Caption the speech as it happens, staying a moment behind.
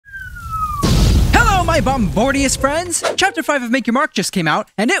my Bombardius friends! Chapter 5 of Make Your Mark just came out,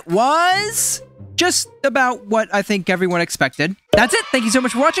 and it was just about what I think everyone expected. That's it. Thank you so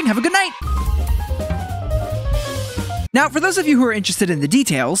much for watching. Have a good night. Now, for those of you who are interested in the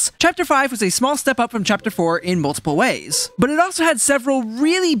details, Chapter 5 was a small step up from Chapter 4 in multiple ways, but it also had several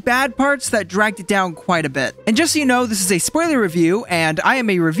really bad parts that dragged it down quite a bit. And just so you know, this is a spoiler review, and I am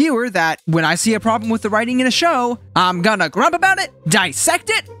a reviewer that, when I see a problem with the writing in a show, I'm gonna grump about it, dissect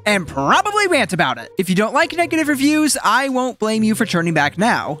it, and probably rant about it. If you don't like negative reviews, I won't blame you for turning back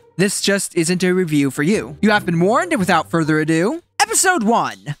now. This just isn't a review for you. You have been warned, and without further ado, Episode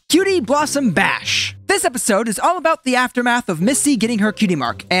 1, Cutie Blossom Bash. This episode is all about the aftermath of Misty getting her cutie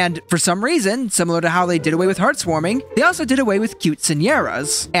mark, and for some reason, similar to how they did away with Heartswarming, they also did away with Cute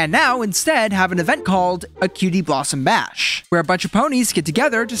Señoras, and now instead have an event called a Cutie Blossom Bash, where a bunch of ponies get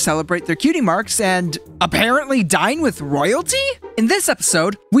together to celebrate their cutie marks and apparently dine with royalty? In this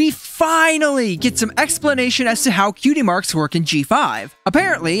episode, we finally get some explanation as to how cutie marks work in G5.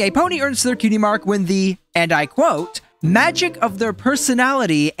 Apparently, a pony earns their cutie mark when the, and I quote, magic of their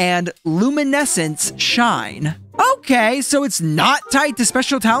personality and luminescence shine. Okay, so it's not tied to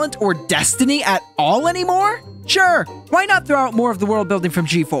special talent or destiny at all anymore? Sure, why not throw out more of the world building from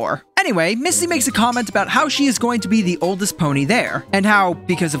G4? Anyway, Misty makes a comment about how she is going to be the oldest pony there, and how,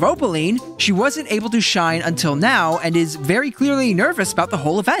 because of Opaline, she wasn't able to shine until now and is very clearly nervous about the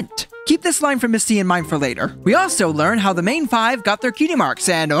whole event. Keep this line from Misty in mind for later. We also learn how the main 5 got their cutie marks,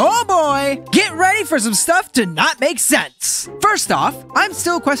 and oh boy, get ready for some stuff to not make sense! First off, I'm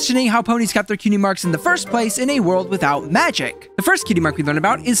still questioning how ponies got their cutie marks in the first place in a world without magic. The first cutie mark we learn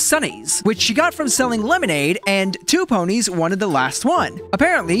about is Sunny's, which she got from selling lemonade, and 2 ponies wanted the last one.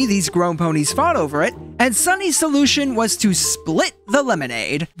 Apparently, these grown ponies fought over it, and Sunny's solution was to split the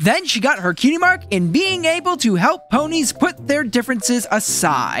lemonade. Then she got her cutie mark in being able to help ponies put their differences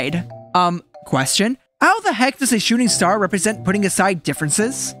aside. Question? How the heck does a shooting star represent putting aside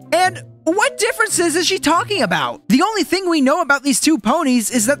differences? And what differences is she talking about? The only thing we know about these 2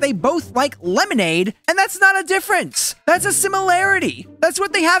 ponies is that they both like lemonade, and that's not a difference. That's a similarity. That's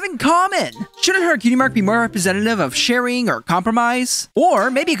what they have in common. Shouldn't her cutie mark be more representative of sharing or compromise?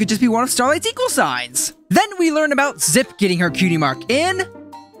 Or maybe it could just be one of Starlight's equal signs. Then we learn about Zip getting her cutie mark in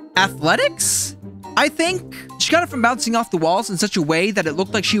athletics? I think she got it from bouncing off the walls in such a way that it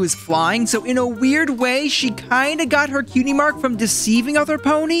looked like she was flying, so in a weird way, she kinda got her cutie mark from deceiving other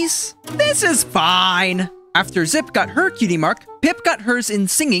ponies. This is fine. After Zip got her cutie mark, Pip got hers in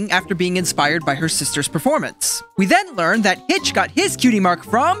singing after being inspired by her sister's performance. We then learned that Hitch got his cutie mark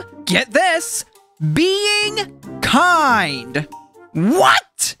from, get this, being kind.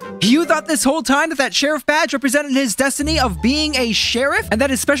 What? You thought this whole time that sheriff badge represented his destiny of being a sheriff and that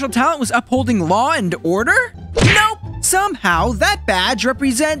his special talent was upholding law and order? Nope! Somehow, that badge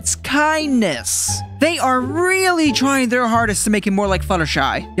represents kindness. They are really trying their hardest to make him more like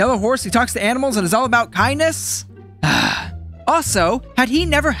Fluttershy. Yellow Horse who talks to animals and is all about kindness? Also, had he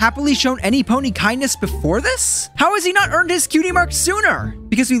never happily shown any pony kindness before this? How has he not earned his cutie mark sooner?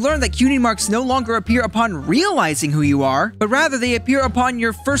 Because we learned that cutie marks no longer appear upon realizing who you are, but rather they appear upon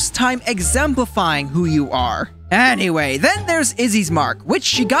your first time exemplifying who you are. Anyway, then there's Izzy's mark, which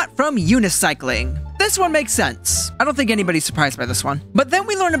she got from unicycling. This one makes sense. I don't think anybody's surprised by this one. But then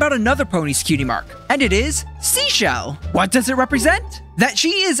we learn about another pony's cutie mark, and it is Seashell. What does it represent? That she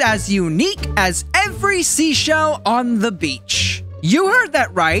is as unique as every seashell on the beach. You heard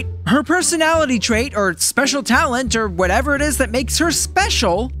that right. Her personality trait or special talent or whatever it is that makes her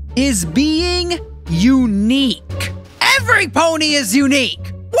special is being unique. Every pony is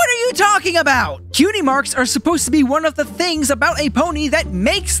unique. What are you talking about? Cutie marks are supposed to be one of the things about a pony that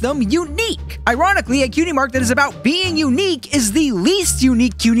makes them unique. Ironically, a cutie mark that is about being unique is the least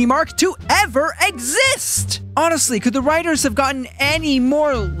unique cutie mark to ever exist. Honestly, could the writers have gotten any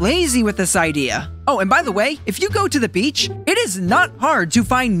more lazy with this idea? Oh, and by the way, if you go to the beach, it is not hard to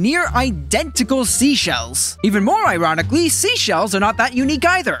find near identical seashells. Even more ironically, seashells are not that unique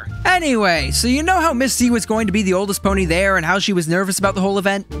either. Anyway, so you know how Misty was going to be the oldest pony there and how she was nervous about the whole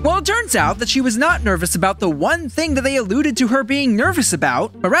event? Well, it turns out that she was not nervous about the one thing that they alluded to her being nervous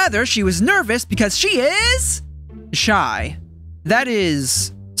about, but rather she was nervous because she is shy. That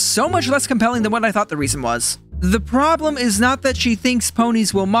is so much less compelling than what I thought the reason was. The problem is not that she thinks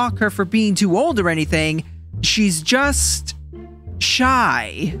ponies will mock her for being too old or anything, she's just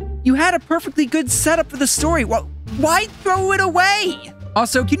shy. You had a perfectly good setup for the story, why throw it away?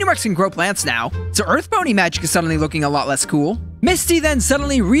 Also, cutie marks can grow plants now, so Earth Pony magic is suddenly looking a lot less cool. Misty then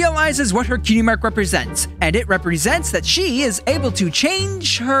suddenly realizes what her cutie mark represents, and it represents that she is able to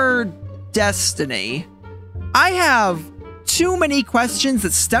change her destiny. I have too many questions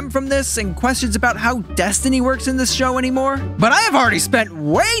that stem from this and questions about how destiny works in this show anymore. But I have already spent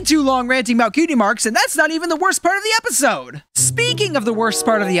way too long ranting about cutie marks, and that's not even the worst part of the episode. Speaking of the worst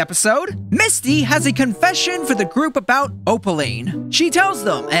part of the episode, Misty has a confession for the group about Opaline. She tells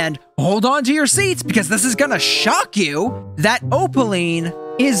them, and hold on to your seats because this is gonna shock you, that Opaline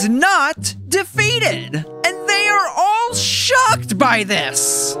is not defeated. And they are all shocked by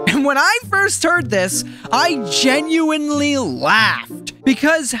this. And when I first heard this, I genuinely laughed.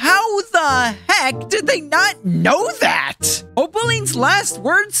 Because how the heck did they not know that? Opaline's last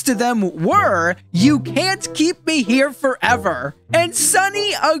words to them were, "You can't keep me here forever." And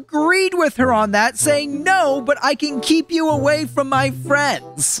Sunny agreed with her on that, saying, "No, but I can keep you away from my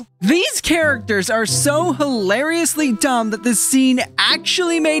friends." These characters are so hilariously dumb that this scene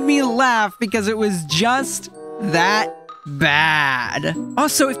actually made me laugh because it was just that bad.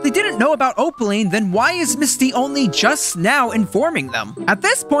 Also, if they didn't know about Opaline, then why is Misty only just now informing them? At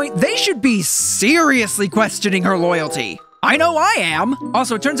this point, they should be seriously questioning her loyalty. I know I am!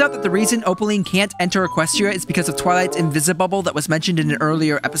 Also, it turns out that the reason Opaline can't enter Equestria is because of Twilight's Invisibubble that was mentioned in an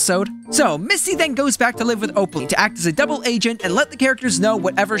earlier episode. So, Misty then goes back to live with Opaline to act as a double agent and let the characters know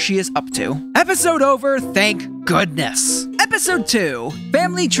whatever she is up to. Episode over, thank goodness. Episode 2,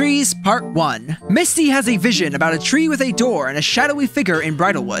 Family Trees Part 1. Misty has a vision about a tree with a door and a shadowy figure in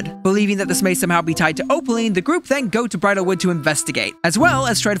Bridalwood. Believing that this may somehow be tied to Opaline, the group then go to Bridalwood to investigate, as well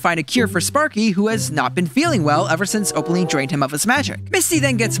as try to find a cure for Sparky, who has not been feeling well ever since Opaline drained him of his magic. Misty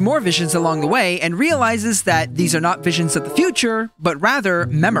then gets more visions along the way and realizes that these are not visions of the future, but rather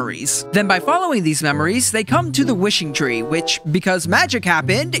memories. Then by following these memories, they come to the wishing tree, which, because magic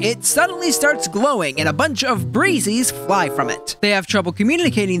happened, it suddenly starts glowing and a bunch of breezies fly from it. They have trouble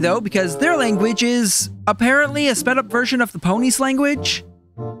communicating though because their language is apparently a sped up version of the pony's language.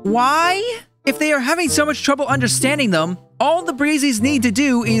 Why? If they are having so much trouble understanding them, all the breezies need to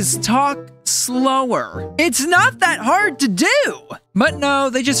do is talk slower. It's not that hard to do! But no,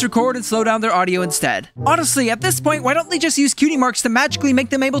 they just record and slow down their audio instead. Honestly, at this point, why don't they just use cutie marks to magically make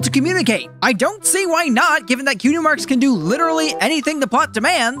them able to communicate? I don't see why not, given that cutie marks can do literally anything the plot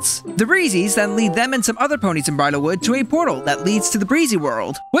demands. The breezies then lead them and some other ponies in Bridalwood to a portal that leads to the breezy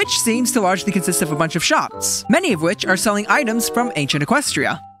world, which seems to largely consist of a bunch of shops, many of which are selling items from ancient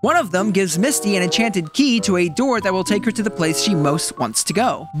Equestria. One of them gives Misty an enchanted key to a door that will take her to the place she most wants to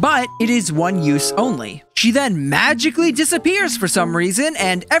go, but it is one use only. She then magically disappears for some reason,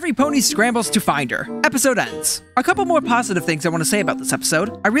 and every pony scrambles to find her. Episode ends. A couple more positive things I want to say about this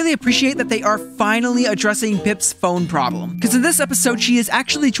episode. I really appreciate that they are finally addressing Pip's phone problem, because in this episode she is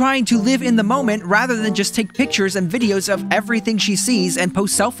actually trying to live in the moment rather than just take pictures and videos of everything she sees and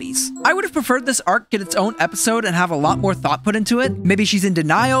post selfies. I would have preferred this arc get its own episode and have a lot more thought put into it. Maybe she's in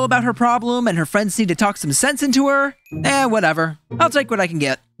denial about her problem and her friends need to talk some sense into her. Whatever. I'll take what I can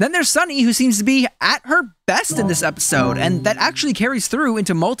get. Then there's Sunny, who seems to be at her best in this episode, and that actually carries through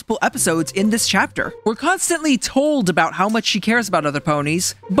into multiple episodes in this chapter. We're constantly told about how much she cares about other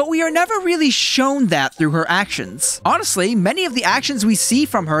ponies, but we are never really shown that through her actions. Honestly, many of the actions we see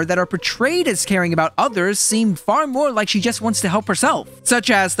from her that are portrayed as caring about others seem far more like she just wants to help herself. Such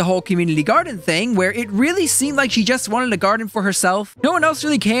as the whole community garden thing, where it really seemed like she just wanted a garden for herself. No one else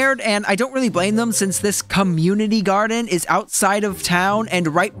really cared, and I don't really blame them since this community garden is outside of town and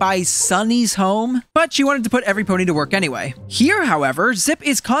right by Sunny's home, but she wanted to put every pony to work anyway. Here, however, Zip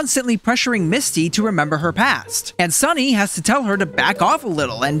is constantly pressuring Misty to remember her past, and Sunny has to tell her to back off a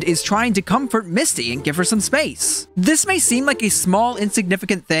little and is trying to comfort Misty and give her some space. This may seem like a small,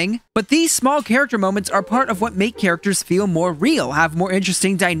 insignificant thing, but these small character moments are part of what make characters feel more real, have more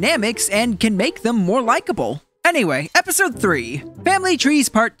interesting dynamics, and can make them more likable. Anyway, Episode 3, Family Trees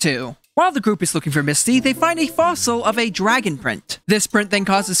Part 2. While the group is looking for Misty, they find a fossil of a dragon print. This print then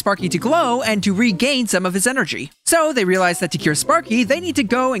causes Sparky to glow and to regain some of his energy. So they realize that to cure Sparky, they need to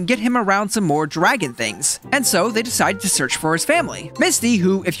go and get him around some more dragon things. And so they decide to search for his family. Misty,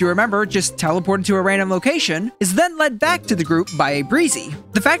 who, if you remember, just teleported to a random location, is then led back to the group by a breezy.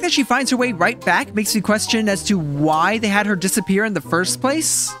 The fact that she finds her way right back makes me question as to why they had her disappear in the first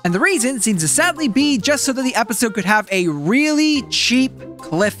place. And the reason seems to sadly be just so that the episode could have a really cheap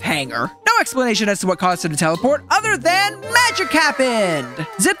cliffhanger. No explanation as to what caused her to teleport other than magic happened!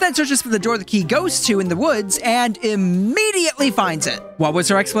 Zip then searches for the door the key goes to in the woods and immediately finds it. What was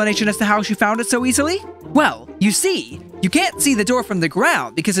her explanation as to how she found it so easily? Well, you see, you can't see the door from the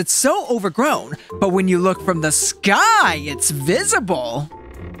ground because it's so overgrown, but when you look from the sky, it's visible.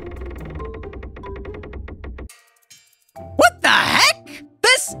 What the heck?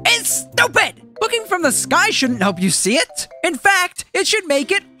 This is stupid! Looking from from the sky shouldn't help you see it. In fact, it should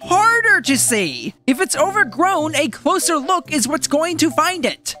make it harder to see. If it's overgrown, a closer look is what's going to find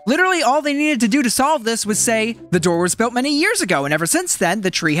it. Literally, all they needed to do to solve this was say, the door was built many years ago, and ever since then,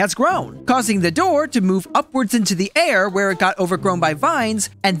 the tree has grown, causing the door to move upwards into the air where it got overgrown by vines,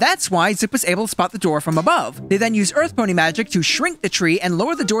 and that's why Zip was able to spot the door from above. They then use Earth Pony magic to shrink the tree and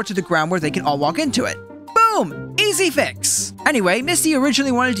lower the door to the ground where they can all walk into it. Boom! Easy fix! Anyway, Misty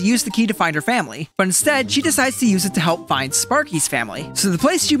originally wanted to use the key to find her family, but instead, she decides to use it to help find Sparky's family. So the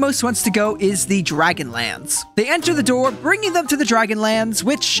place she most wants to go is the Dragonlands. They enter the door, bringing them to the Dragonlands,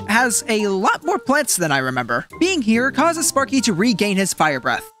 which has a lot more plants than I remember. Being here causes Sparky to regain his fire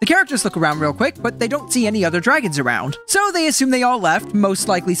breath. The characters look around real quick, but they don't see any other dragons around. So they assume they all left, most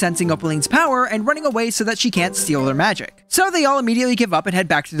likely sensing Opaline's power and running away so that she can't steal their magic. So they all immediately give up and head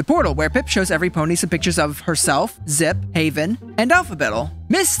back to the portal, where Pip shows every pony some pictures of herself, Zip, Haven, and Alphabettle.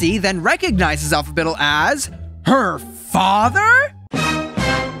 Misty then recognizes Alphabettle as her father?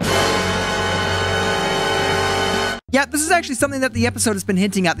 Yeah, this is actually something that the episode has been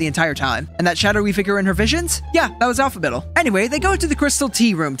hinting at the entire time. And that shadowy figure in her visions? Yeah, that was Alphabettle. Anyway, they go to the Crystal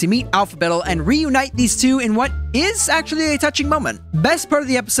Tea Room to meet Alphabettle and reunite these two in what is actually a touching moment. Best part of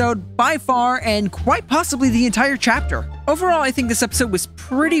the episode by far, and quite possibly the entire chapter. Overall, I think this episode was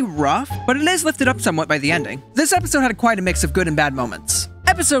pretty rough, but it is lifted up somewhat by the ending. This episode had quite a mix of good and bad moments.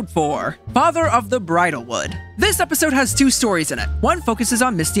 Episode 4, Father of the Bridalwood. This episode has two stories in it. One focuses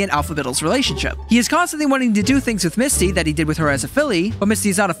on Misty and Alphabettle's relationship. He is constantly wanting to do things with Misty that he did with her as a filly, but Misty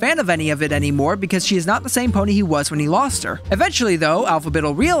is not a fan of any of it anymore because she is not the same pony he was when he lost her. Eventually though,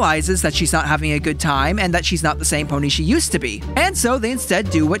 Alphabettle realizes that she's not having a good time and that she's not the same pony she used to be. And so they instead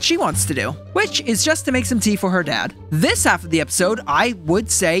do what she wants to do, which is just to make some tea for her dad. This half of the episode, I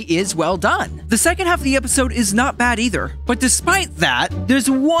would say, is well done. The second half of the episode is not bad either, but despite that, there's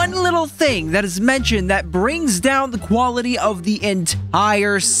one little thing that is mentioned that brings down the quality of the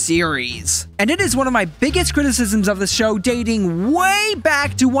entire series. And it is one of my biggest criticisms of the show, dating way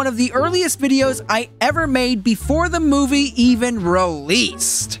back to one of the earliest videos I ever made before the movie even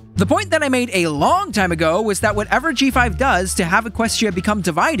released. The point that I made a long time ago was that whatever G5 does to have Equestria become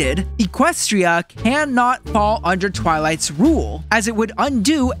divided, Equestria cannot fall under Twilight's rule, as it would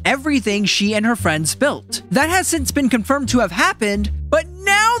undo everything she and her friends built. That has since been confirmed to have happened, but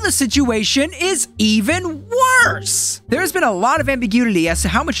now the situation is even worse! There has been a lot of ambiguity as to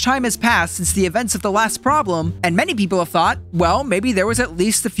how much time has passed since the events of the last problem, and many people have thought, well, maybe there was at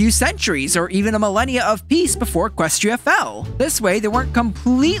least a few centuries or even a millennia of peace before Equestria fell. This way, they weren't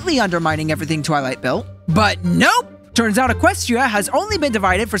completely undermining everything Twilight built. But nope! Turns out Equestria has only been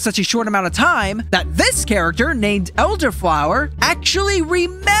divided for such a short amount of time that this character, named Elderflower, actually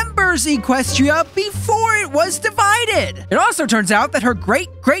remembers Equestria before it was divided. It also turns out that her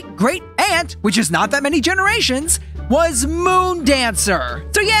great-great-great-aunt, which is not that many generations, was Moon Dancer.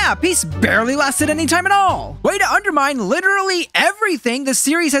 So yeah, peace barely lasted any time at all. Way to undermine literally everything the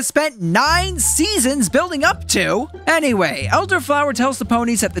series has spent 9 seasons building up to. Anyway, Elderflower tells the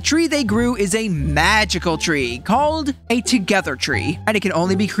ponies that the tree they grew is a magical tree called a Together Tree, and it can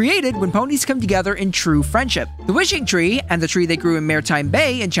only be created when ponies come together in true friendship. The Wishing Tree and the tree they grew in Maritime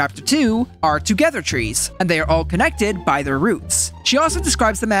Bay in Chapter 2 are Together Trees, and they are all connected by their roots. She also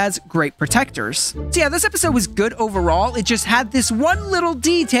describes them as great protectors. So yeah, this episode was good overall, it just had this one little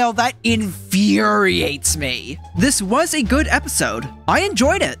detail that infuriates me. This was a good episode. I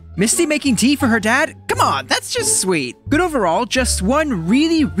enjoyed it. Misty making tea for her dad? Come on, that's just sweet. Good overall, just one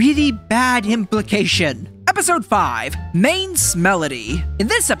really bad implication. Episode 5, Main's Melody. In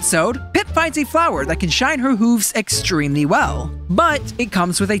this episode, Pip finds a flower that can shine her hooves extremely well, but it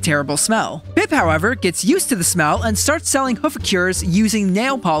comes with a terrible smell. Pip, however, gets used to the smell and starts selling hoofacures using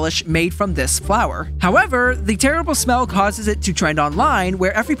nail polish made from this flower. However, the terrible smell causes it to trend online,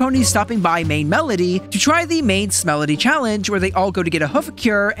 where every pony is stopping by Main Melody to try the Main's Melody challenge, where they all go to get a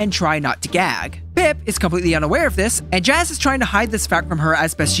hoofacure and try not to gag. Pip is completely unaware of this, and Jazz is trying to hide this fact from her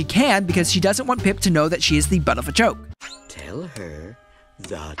as best she can because she doesn't want Pip to know that she is the butt of a joke. Tell her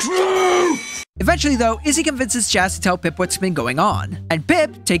the truth! Eventually though, Izzy convinces Jazz to tell Pip what's been going on, and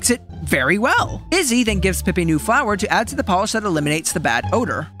Pip takes it very well. Izzy then gives Pip a new flower to add to the polish that eliminates the bad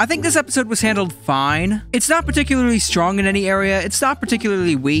odor. I think this episode was handled fine. It's not particularly strong in any area, it's not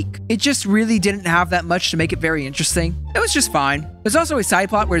particularly weak. It just really didn't have that much to make it very interesting. It was just fine. There's also a side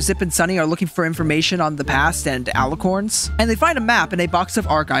plot where Zip and Sunny are looking for information on the past and alicorns, and they find a map and a box of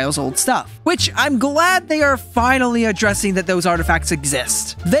Argyle's old stuff, which I'm glad they are finally addressing that those artifacts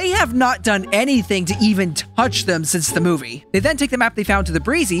exist. They have not done anything to even touch them since the movie. They then take the map they found to the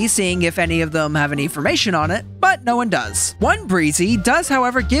Breezy, seeing seeing if any of them have any information on it, but no one does. One Breezy does,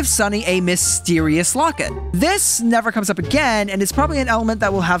 however, give Sunny a mysterious locket. This never comes up again, and is probably an element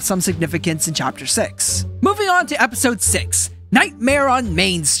that will have some significance in Chapter 6. Moving on to Episode 6, Nightmare on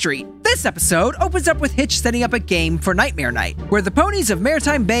Main Street. This episode opens up with Hitch setting up a game for Nightmare Night, where the ponies of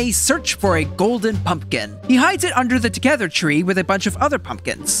Maritime Bay search for a golden pumpkin. He hides it under the Together tree with a bunch of other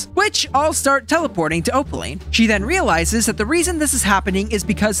pumpkins, which all start teleporting to Opaline. She then realizes that the reason this is happening is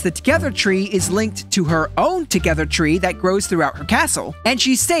because the Together tree is linked to her own Together tree that grows throughout her castle, and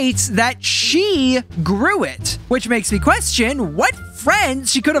she states that she grew it, which makes me question what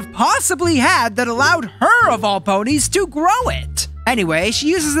friends she could have possibly had that allowed her, of all ponies, to grow it. Anyway, she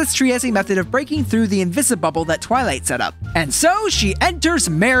uses this tree as a method of breaking through the invisibubble that Twilight set up. And so she enters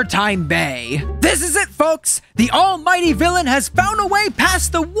Maritime Bay. This is it, folks! The almighty villain has found a way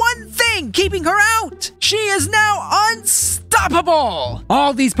past the one thing keeping her out! She is now unstoppable!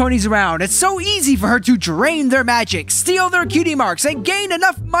 All these ponies around, it's so easy for her to drain their magic, steal their cutie marks, and gain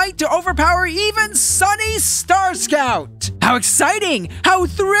enough might to overpower even Sunny Star Scout! How exciting! How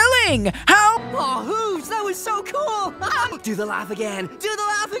thrilling! How— Oh, Hooves, that was so cool! Do the laugh again! Do the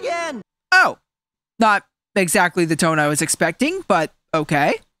laugh again! Oh, not exactly the tone I was expecting, but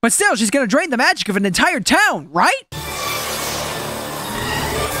okay. But still, she's gonna drain the magic of an entire town, right?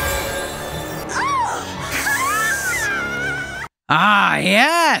 Ah,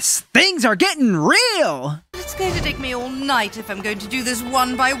 yes! Things are getting real! It's going to take me all night if I'm going to do this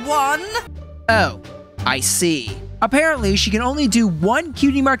one by one. Oh, I see. Apparently, she can only do one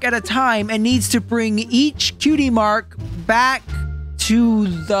cutie mark at a time and needs to bring each cutie mark back to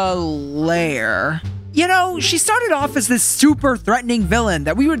the lair. You know, she started off as this super threatening villain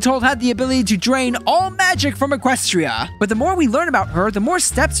that we were told had the ability to drain all magic from Equestria. But the more we learn about her, the more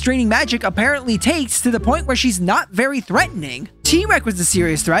steps draining magic apparently takes to the point where she's not very threatening. T-Rex was a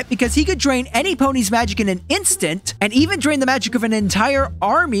serious threat because he could drain any pony's magic in an instant, and even drain the magic of an entire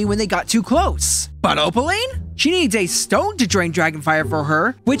army when they got too close. But Opaline? She needs a stone to drain Dragonfire for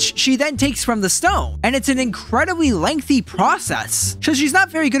her, which she then takes from the stone, and it's an incredibly lengthy process. So she's not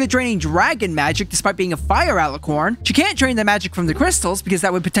very good at draining dragon magic despite being a fire alicorn. She can't drain the magic from the crystals because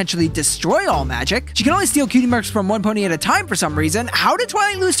that would potentially destroy all magic. She can only steal cutie marks from one pony at a time for some reason. How did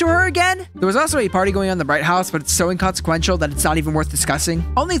Twilight lose to her again? There was also a party going on in the Bright House, but it's so inconsequential that it's not even worth discussing.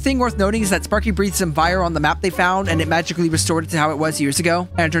 Only thing worth noting is that Sparky breathed some fire on the map they found, and it magically restored it to how it was years ago.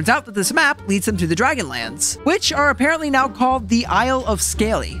 And it turns out that this map leads them to the Dragonlands, which are apparently now called the Isle of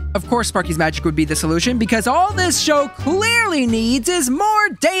Scaly. Of course, Sparky's magic would be the solution, because all this show clearly needs is more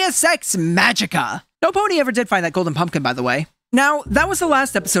Deus Ex Magica. No pony ever did find that golden pumpkin, by the way. Now, that was the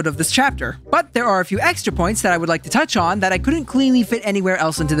last episode of this chapter, but there are a few extra points that I would like to touch on that I couldn't cleanly fit anywhere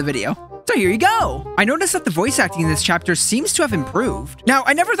else into the video. So here you go! I noticed that the voice acting in this chapter seems to have improved. Now,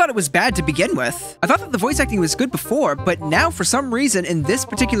 I never thought it was bad to begin with. I thought that the voice acting was good before, but now for some reason in this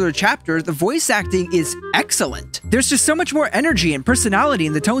particular chapter, the voice acting is excellent. There's just so much more energy and personality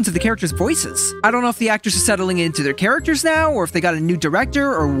in the tones of the characters' voices. I don't know if the actors are settling into their characters now, or if they got a new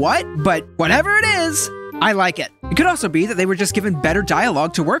director or what, but whatever it is, I like it. It could also be that they were just given better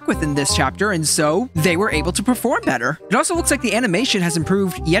dialogue to work with in this chapter, and so they were able to perform better. It also looks like the animation has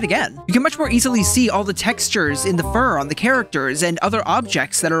improved yet again. You can much more easily see all the textures in the fur on the characters and other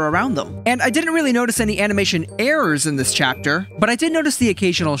objects that are around them. And I didn't really notice any animation errors in this chapter, but I did notice the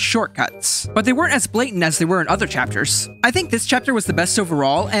occasional shortcuts. But they weren't as blatant as they were in other chapters. I think this chapter was the best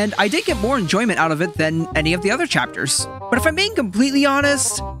overall, and I did get more enjoyment out of it than any of the other chapters. But if I'm being completely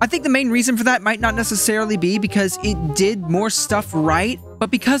honest, I think the main reason for that might not necessarily be because it did more stuff right, but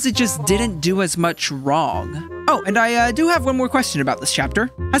because it just didn't do as much wrong. Oh, and I do have one more question about this chapter.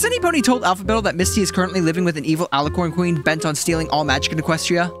 Has any pony told Alphabettle that Misty is currently living with an evil alicorn queen bent on stealing all magic in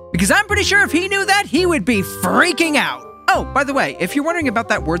Equestria? Because I'm pretty sure if he knew that, he would be freaking out! Oh, by the way, if you're wondering about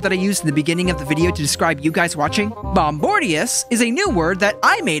that word that I used in the beginning of the video to describe you guys watching, Bombordius is a new word that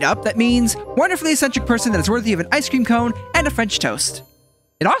I made up that means wonderfully eccentric person that is worthy of an ice cream cone and a French toast.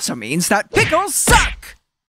 It also means that pickles suck!